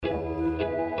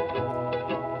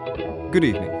Good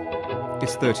evening.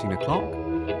 It's 13 o'clock.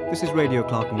 This is Radio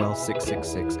Clerkenwell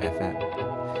 666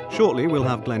 FM. Shortly, we'll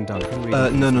have Glenn Duncan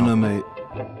reading... No, mate.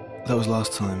 That was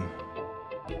last time.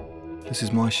 This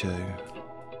is my show,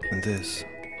 and this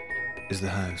is the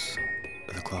house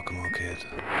of the Clerkenwell Kid.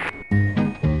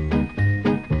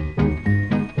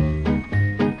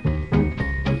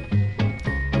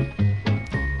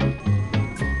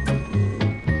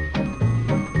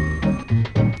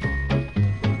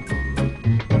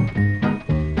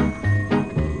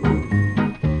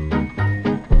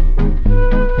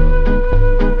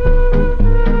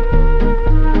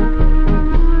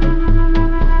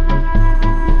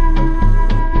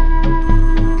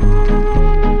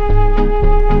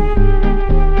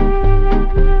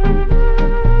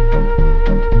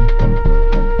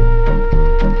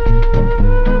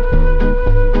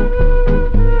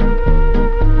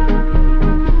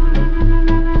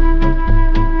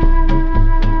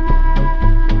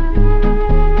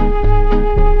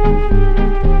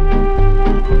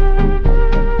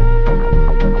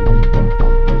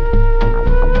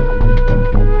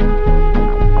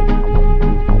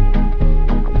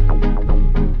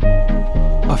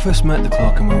 I first met the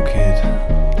Clerkenwell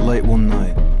Kid late one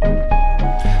night.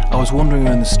 I was wandering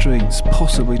around the streets,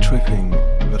 possibly tripping,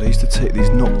 but I used to take these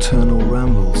nocturnal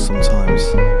rambles sometimes.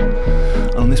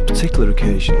 And on this particular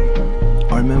occasion,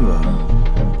 I remember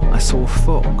I saw a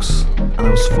fox and I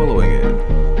was following it,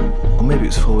 or maybe it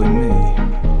was following me.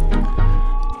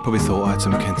 Probably thought I had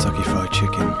some Kentucky Fried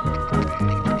Chicken.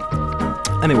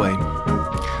 Anyway,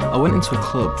 I went into a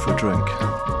club for a drink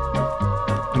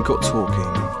and got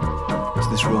talking to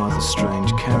this rather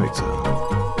strange character.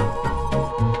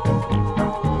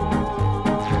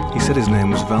 He said his name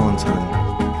was Valentine.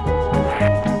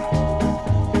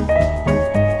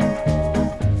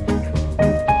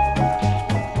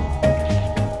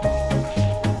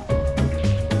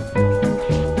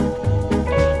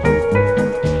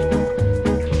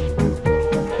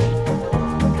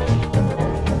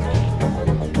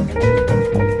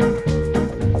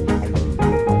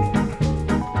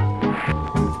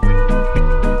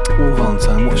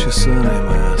 What's your surname?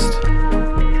 I asked.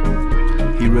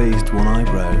 He raised one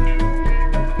eyebrow.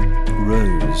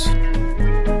 Rose.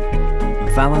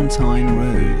 Valentine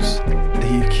Rose. Are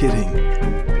you kidding?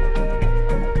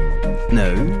 No,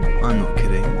 I'm not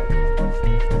kidding.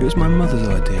 It was my mother's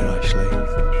idea, actually.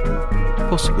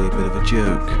 Possibly a bit of a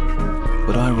joke,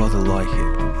 but I rather like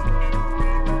it.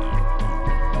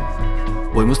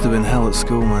 Well, it must have been hell at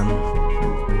school, man.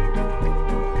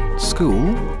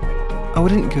 School? Oh, I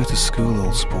didn't go to school,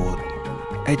 old sport.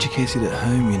 Educated at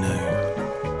home, you know.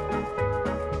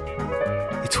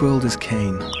 He twirled his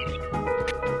cane.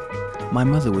 My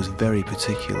mother was very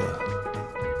particular.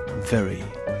 Very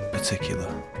particular.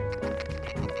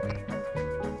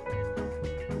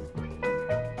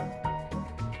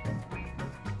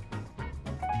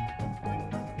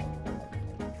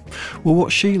 Well,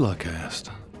 what's she like, I asked.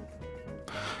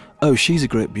 Oh, she's a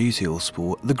great beauty, old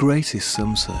sport. The greatest,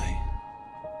 some say.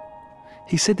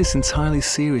 He said this entirely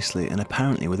seriously and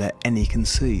apparently without any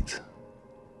conceit.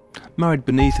 Married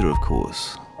beneath her, of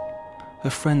course. Her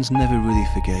friends never really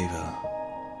forgave her.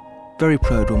 Very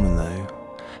proud woman, though.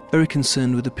 Very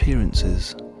concerned with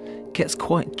appearances. Gets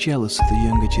quite jealous of the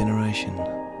younger generation.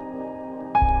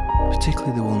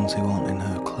 Particularly the ones who aren't in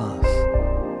her class.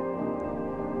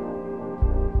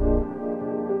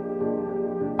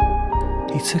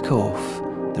 He took off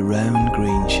the round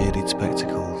green shaded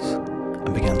spectacles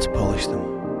and began to polish them.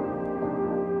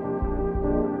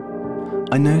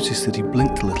 I noticed that he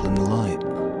blinked a little in the light.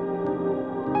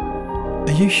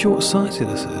 Are you short-sighted?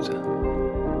 I said.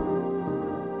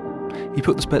 He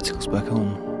put the spectacles back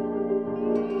on.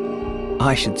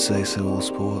 I should say so, old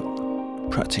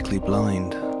sport. Practically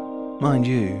blind. Mind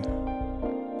you,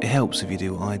 it helps if you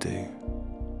do what I do.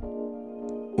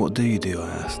 What do you do? I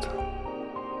asked.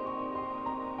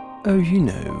 Oh, you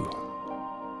know,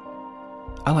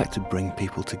 I like to bring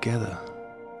people together.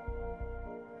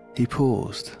 He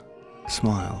paused,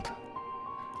 smiled,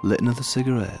 lit another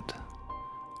cigarette,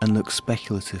 and looked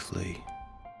speculatively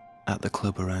at the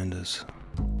club around us.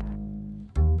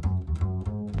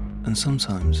 And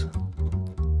sometimes,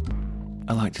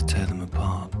 I like to tear them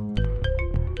apart.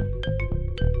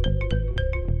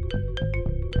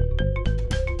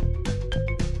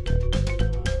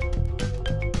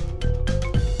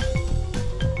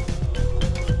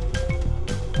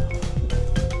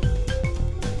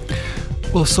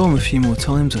 Well, I saw him a few more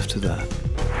times after that,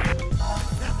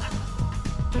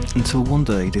 until one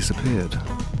day he disappeared.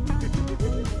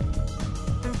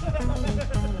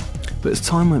 But as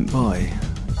time went by,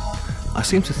 I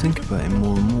seemed to think about him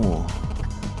more and more.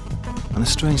 and a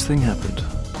strange thing happened.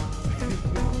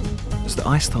 It's that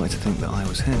I started to think that I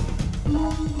was him.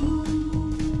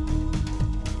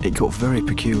 It got very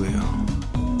peculiar.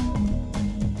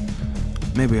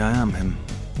 Maybe I am him.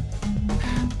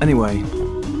 Anyway,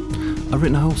 I've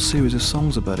written a whole series of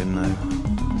songs about him now.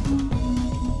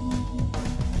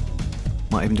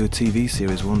 Might even do a TV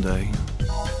series one day.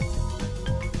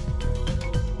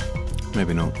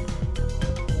 Maybe not.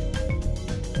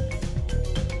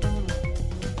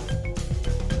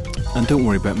 And don't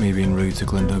worry about me being rude to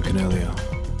Glenn Duncan earlier.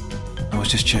 I was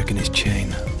just checking his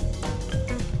chain.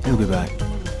 He'll be back.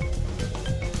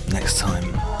 Next time.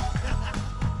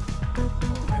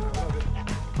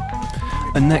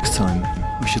 And next time,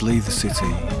 we should leave the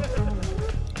city,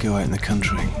 go out in the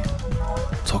country,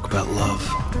 talk about love.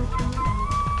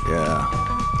 Yeah.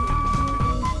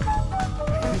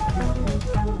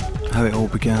 How it all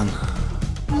began.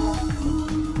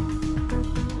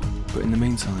 But in the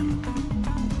meantime,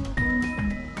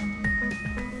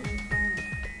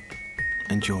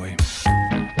 enjoy.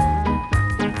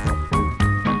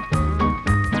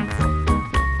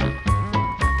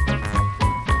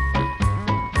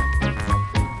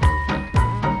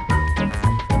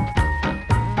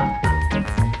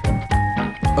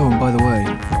 Oh, and by the way,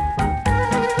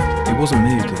 it wasn't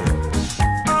me who did it.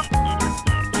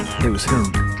 It was him.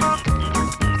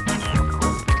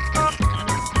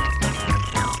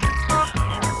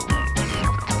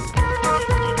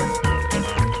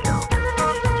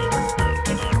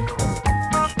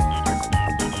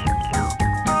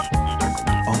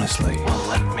 Honestly. Well,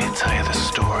 let me tell you the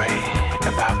story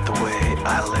about the way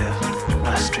I live.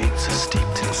 My streets are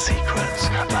steeped in secrets,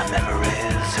 my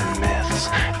memories and myths.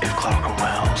 If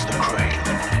Clerkenwell's the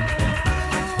cradle,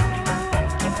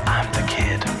 I'm the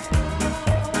kid.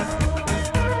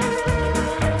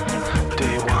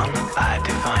 Day one, I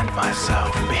defined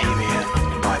myself Bohemian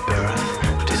by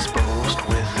birth, disposed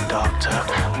with the doctor,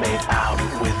 made out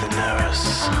with the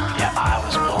nurse. Yeah, I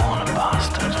was born a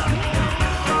bastard.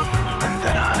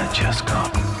 Just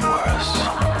got worse.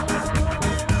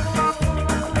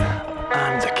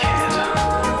 I'm the kid who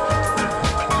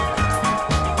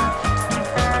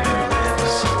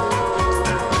lives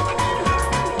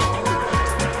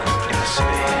in the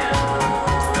city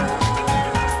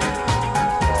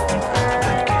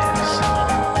that gives.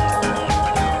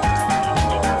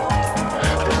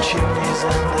 The chimneys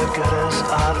and the gutters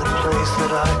are the place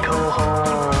that I call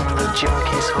home. The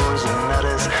junkies, whores and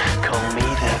nutters call me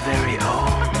their very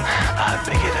own. I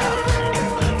pick it up in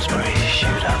Bloomsbury,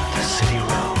 shoot up the city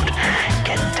road,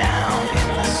 get down in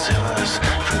the sewers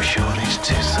from Shoreditch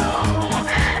to Soho.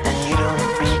 And you don't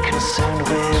be concerned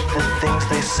with the things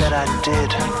they said I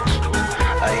did.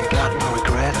 I ain't got no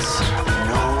regrets,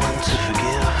 no one to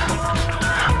forgive.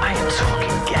 I ain't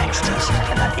talking gangsters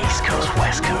and that East Coast,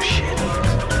 West Coast shit.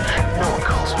 No one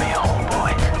calls me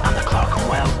homeboy, I'm the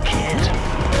Clerkenwell kid.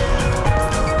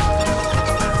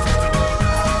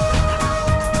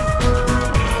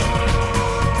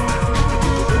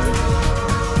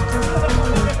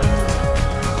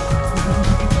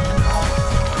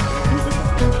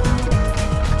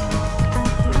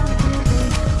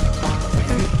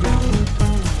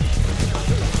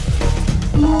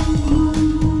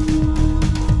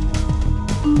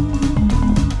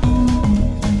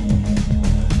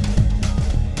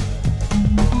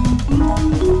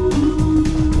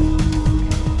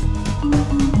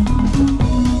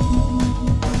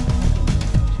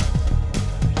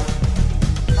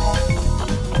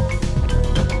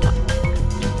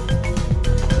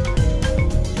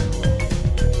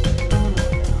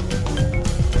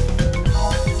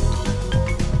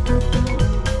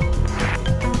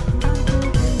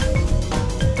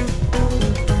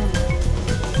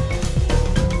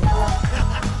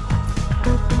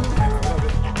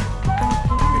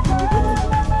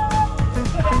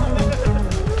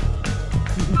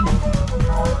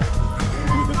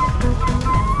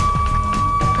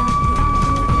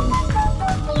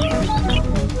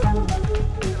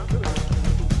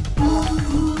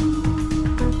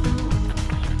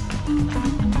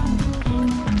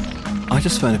 I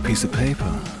just found a piece of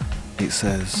paper. It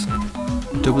says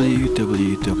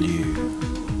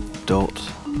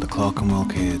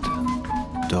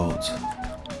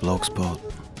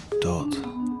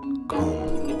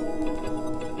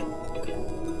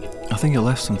I think I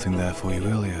left something there for you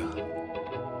earlier.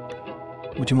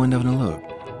 Would you mind having a look?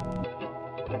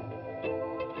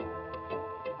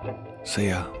 See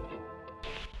ya.